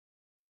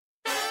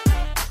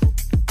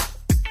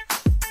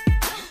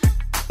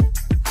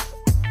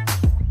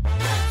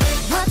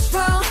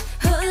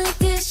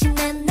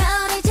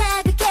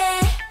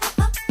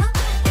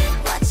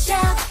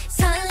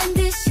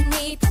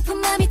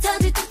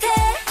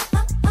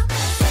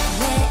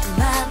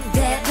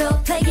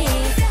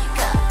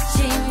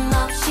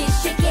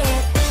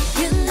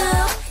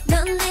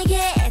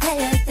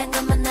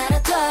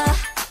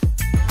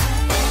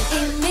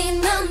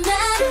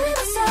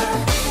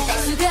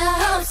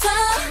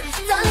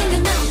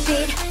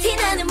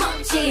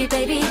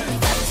baby baby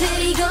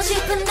터뜨리고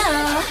싶은 너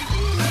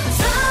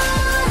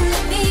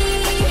설렘이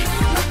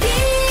먹기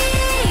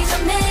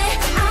전에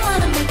I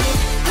wanna make it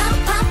pop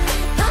pop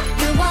pop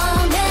you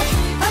want it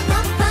pop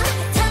pop pop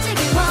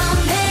터지기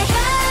원해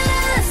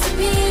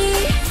가슴이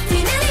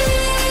뛰는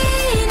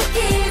이 느낌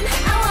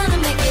I wanna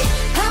make it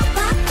pop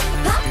pop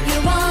pop you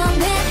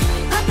want it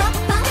pop pop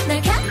pop 날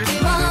갖기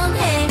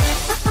원해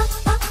pop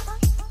pop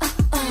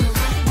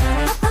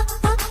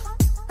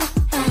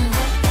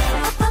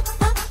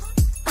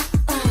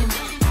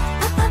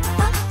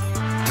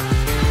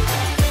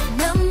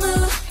너무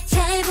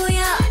잘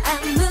보여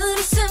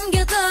아무리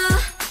숨겨도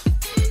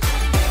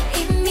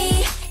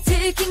이미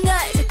들킨 걸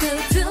자꾸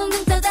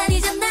둥둥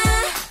떠다니잖아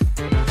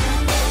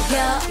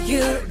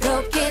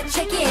여유롭게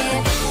check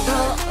it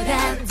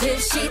보란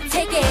듯이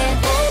take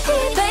it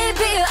Baby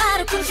baby you're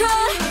out of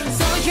control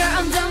So you're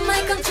under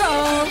my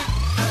control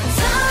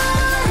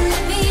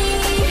설렘이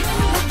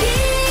먹기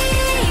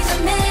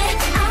전에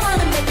I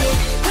wanna make it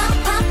pop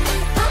pop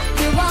pop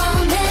you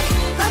want it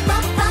pop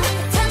pop pop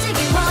터지기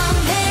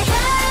원해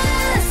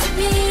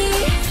가슴이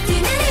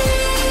뛰는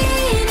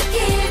이 느낌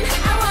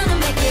I wanna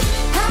make it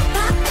pop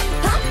pop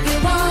pop you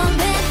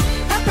want it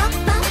pop pop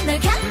pop 날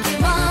갖기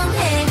원해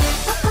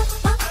pop pop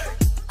pop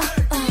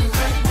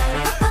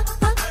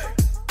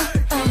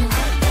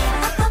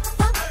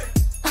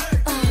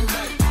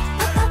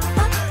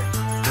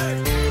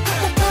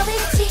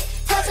뽀뽀비치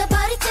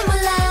터져버릴지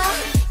몰라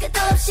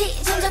끝도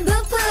없이 점점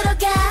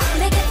부풀어가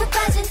내게 푹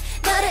빠진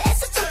너를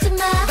애써 참지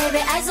마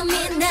Baby eyes on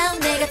me